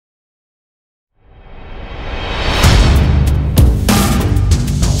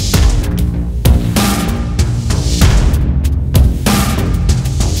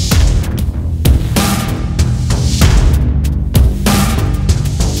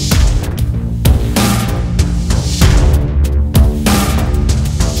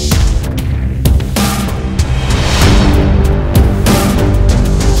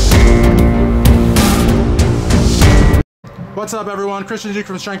What's up, everyone? Christian Duke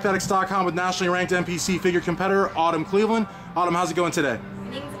from StrengthAddicts.com with nationally ranked NPC figure competitor Autumn Cleveland. Autumn, how's it going today?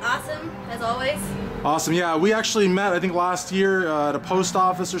 Everything's awesome, as always. Awesome, yeah. We actually met, I think, last year at a post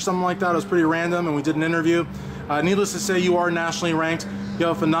office or something like that. It was pretty random, and we did an interview. Needless to say, you are nationally ranked. You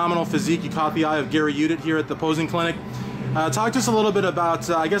have a phenomenal physique. You caught the eye of Gary Udit here at the posing clinic. Talk to us a little bit about,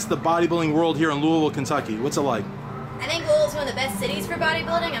 I guess, the bodybuilding world here in Louisville, Kentucky. What's it like? I think Louisville's one of the best cities for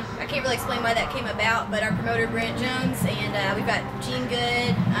bodybuilding. I can't really explain why that came about, but our promoter, Brent Jones, and we've got Gene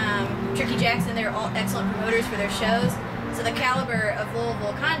Good, Tricky Jackson, they're all excellent promoters for their shows. So the caliber of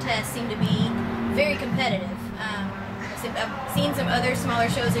Louisville contests seem to be very competitive. I've seen some other smaller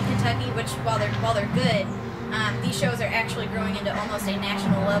shows in Kentucky, which while they're good, these shows are actually growing into almost a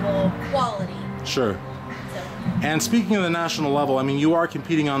national level quality. Sure. And speaking of the national level, I mean, you are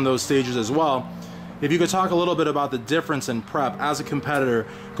competing on those stages as well. If you could talk a little bit about the difference in prep as a competitor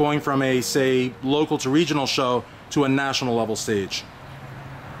going from a, say, local to regional show to a national level stage.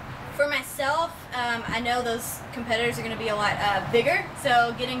 For myself, I know those competitors are going to be a lot bigger,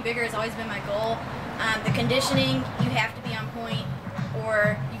 so getting bigger has always been my goal. The conditioning, you have to be on point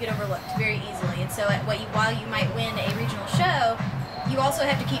or you get overlooked very easily. And so while you might win a regional show, you also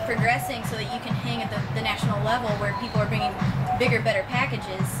have to keep progressing so that you can hang at the national level where people are bringing bigger, better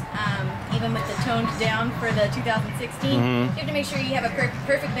packages. Even with the toned down for the 2016, you have to make sure you have a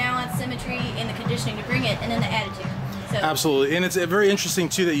perfect balance, symmetry, in the conditioning to bring it, and then the attitude. So. Absolutely, and it's very interesting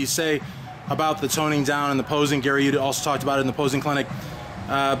too that you say about the toning down and the posing. Gary, you also talked about it in the posing clinic.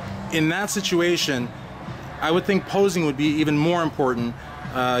 In that situation, I would think posing would be even more important,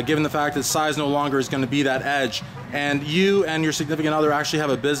 given the fact that size no longer is going to be that edge. And you and your significant other actually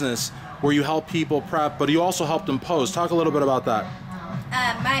have a business where you help people prep, but you also help them pose. Talk a little bit about that.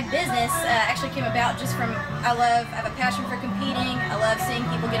 My business actually came about just from, I have a passion for competing. I love seeing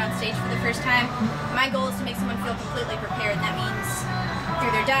people get on stage for the first time. My goal is to make someone feel completely prepared, and that means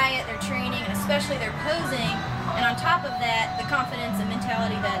through their diet, their training, and especially their posing, and on top of that, the confidence and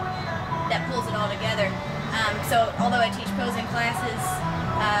mentality that pulls it all together. So although I teach posing classes,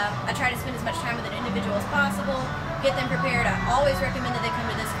 I try to spend as much time with an individual as possible, get them prepared. I always recommend that they come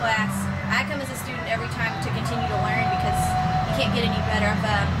to this class. I come as a student every time to continue to learn because you can't get any better.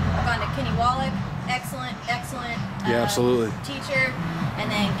 I've gone to Kenny Wallach, excellent yeah, absolutely. Teacher, and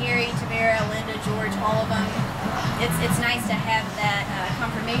then Gary, Tamara, Linda, George, all of them. It's nice to have that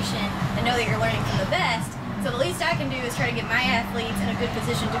confirmation and know that you're learning from the best. So the least I can do is try to get my athletes in a good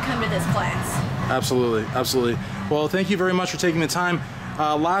position to come to this class. Absolutely, absolutely. Well, thank you very much for taking the time.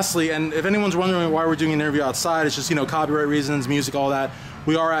 Lastly, and if anyone's wondering why we're doing an interview outside, it's just, you know, copyright reasons, music, all that.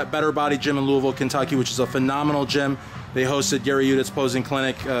 We are at Better Body Gym in Louisville, Kentucky, which is a phenomenal gym. They hosted Gary Udit's posing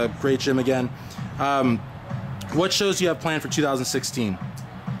clinic, great gym again. What shows do you have planned for 2016?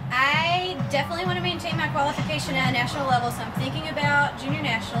 I definitely want to maintain my qualification at a national level, so I'm thinking about junior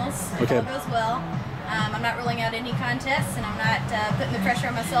nationals, if all goes well. I'm not ruling out any contests, and I'm not putting the pressure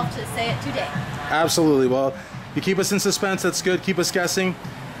on myself to say it today. Absolutely. Well, you keep us in suspense, that's good. Keep us guessing.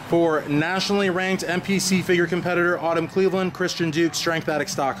 For nationally ranked NPC figure competitor Autumn Cleveland, Christian Duke,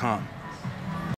 StrengthAddicts.com.